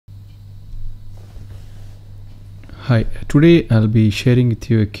Hi, today I'll be sharing with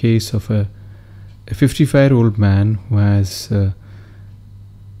you a case of a 55-year-old man who has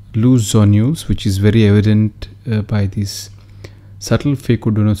loose zonules, which is very evident by this subtle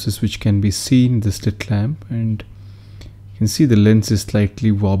phacodonosis which can be seen in the slit lamp, and you can see the lens is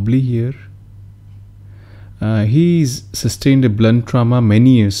slightly wobbly here. He's sustained a blunt trauma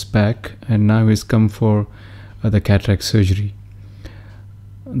many years back and now he's come for the cataract surgery.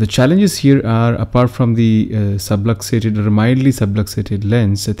 The challenges here are, apart from the subluxated or mildly subluxated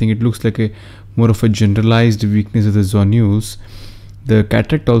lens, I think it looks like a more of a generalized weakness of the zonules. The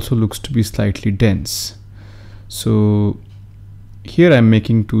cataract also looks to be slightly dense. So here I'm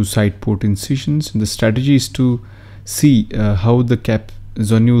making two side port incisions, and the strategy is to see how the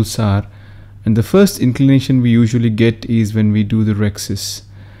zonules are. And the first inclination we usually get is when we do the rhexis.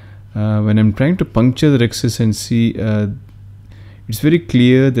 When I'm trying to puncture the rhexis and see, it's very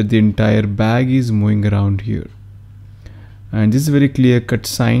clear that the entire bag is moving around here, and this is a very clear-cut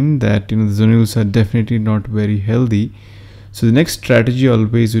sign that the zonules are definitely not very healthy. So the next strategy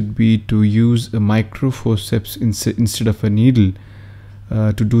always would be to use a microforceps instead of a needle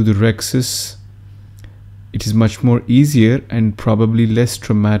to do the rhexis. It is much more easier and probably less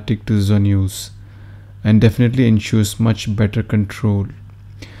traumatic to the zonules, and definitely ensures much better control.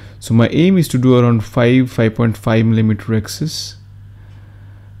 So my aim is to do around 5.5 mm rhexis.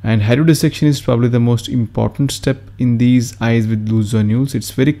 And hydrodissection is probably the most important step in these eyes with loose zonules.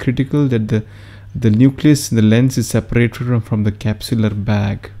 It's very critical that the nucleus in the lens is separated from the capsular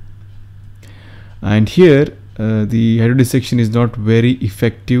bag. And here the hydrodissection is not very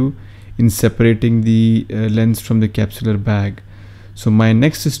effective in separating the lens from the capsular bag. So my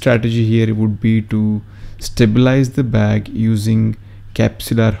next strategy here would be to stabilize the bag using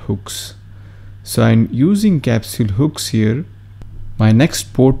capsular hooks. So I'm using capsule hooks here. My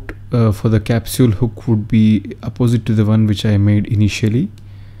next port for the capsule hook would be opposite to the one which I made initially,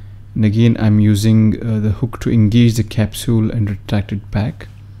 and again I'm using the hook to engage the capsule and retract it back.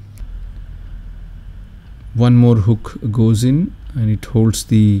 One more hook goes in and it holds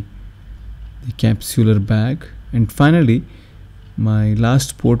the capsular bag, and finally my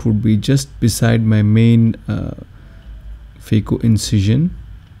last port would be just beside my main phaco incision.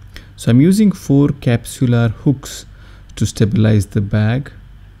 So I'm using 4 capsular hooks to stabilize the bag.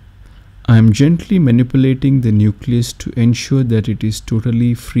 I am gently manipulating the nucleus to ensure that it is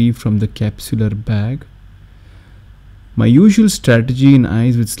totally free from the capsular bag. My usual strategy in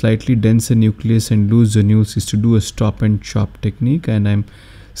eyes with slightly denser nucleus and loose zonules is to do a stop and chop technique, and I'm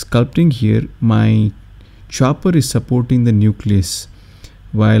sculpting here. My chopper is supporting the nucleus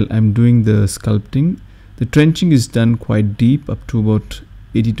while I'm doing the sculpting. The trenching is done quite deep, up to about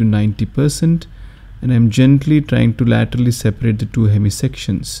 80 to 90%. And I'm gently trying to laterally separate the two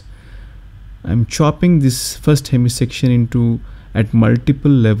hemisections. I'm chopping this first hemisection into at multiple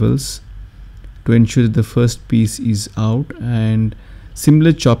levels to ensure that the first piece is out, and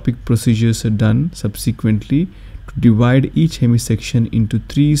similar chopping procedures are done subsequently to divide each hemisection into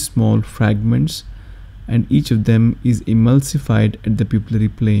 3 small fragments, and each of them is emulsified at the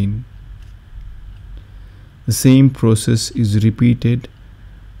pupillary plane. The same process is repeated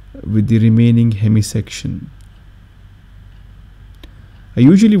with the remaining hemisection. I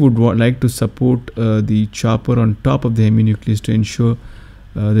usually would like to support the chopper on top of the heminucleus to ensure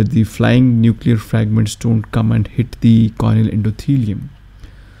that the flying nuclear fragments don't come and hit the corneal endothelium.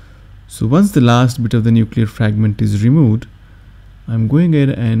 So once the last bit of the nuclear fragment is removed, I'm going ahead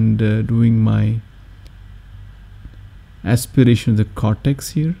and doing my aspiration of the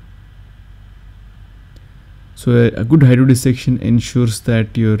cortex here. So a good hydrodissection ensures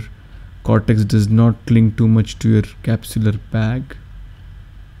that your cortex does not cling too much to your capsular bag.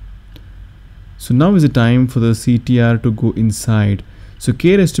 So now is the time for the CTR to go inside. So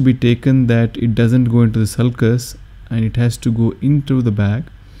care has to be taken that it doesn't go into the sulcus, and it has to go into the bag.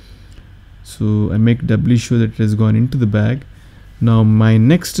 So I make doubly sure that it has gone into the bag. Now my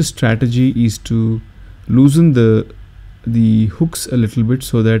next strategy is to loosen the hooks a little bit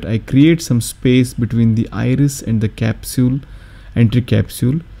so that I create some space between the iris and the capsule, entry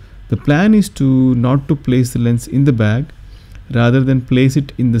capsule. The plan is not to place the lens in the bag, rather than place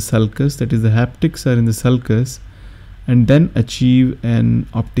it in the sulcus, that is the haptics are in the sulcus, and then achieve an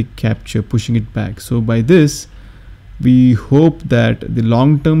optic capture, pushing it back. So by this we hope that the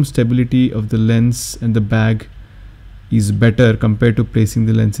long-term stability of the lens and the bag is better compared to placing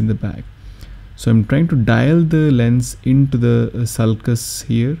the lens in the bag. So I'm trying to dial the lens into the sulcus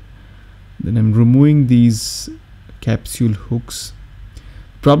here. Then I'm removing these capsule hooks.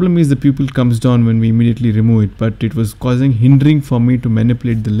 Problem is the pupil comes down when we immediately remove it, but it was hindering for me to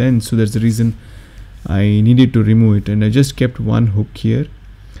manipulate the lens. So that's the reason I needed to remove it, and I just kept one hook here.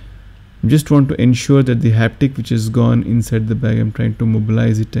 I just want to ensure that the haptic which has gone inside the bag, I'm trying to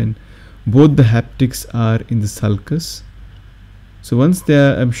mobilize it, and both the haptics are in the sulcus. So once they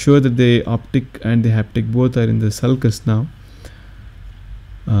are, I'm sure that the optic and the haptic both are in the sulcus now.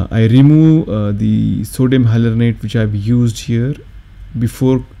 I remove the sodium hyaluronate which I've used here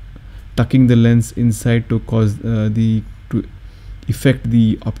before tucking the lens inside to effect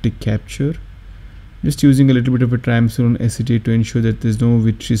the optic capture. Just using a little bit of a triamcinolone acetate to ensure that there's no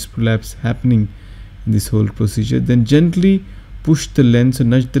vitreous prolapse happening in this whole procedure. Then gently push the lens or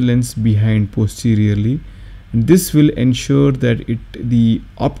nudge the lens behind posteriorly, and this will ensure that the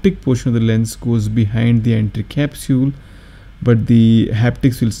optic portion of the lens goes behind the anterior capsule, but the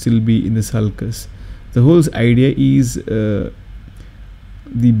haptics will still be in the sulcus. The whole idea is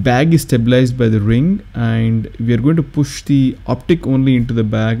the bag is stabilized by the ring, and we are going to push the optic only into the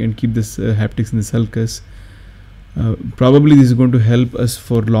bag and keep this haptics in the sulcus. Probably this is going to help us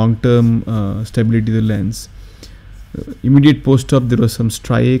for long-term stability of the lens. Immediate post-op there was some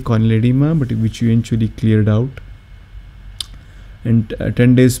striae corneal edema, but which eventually cleared out, and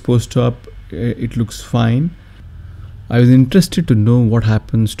 10 days post-op it looks fine. I was interested to know what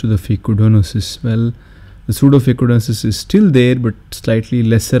happens to the phacodonosis. Well, the pseudophacodonosis is still there, but slightly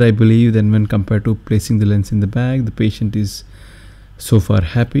lesser, I believe, than when compared to placing the lens in the bag. The patient is so far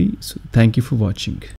happy. So thank you for watching.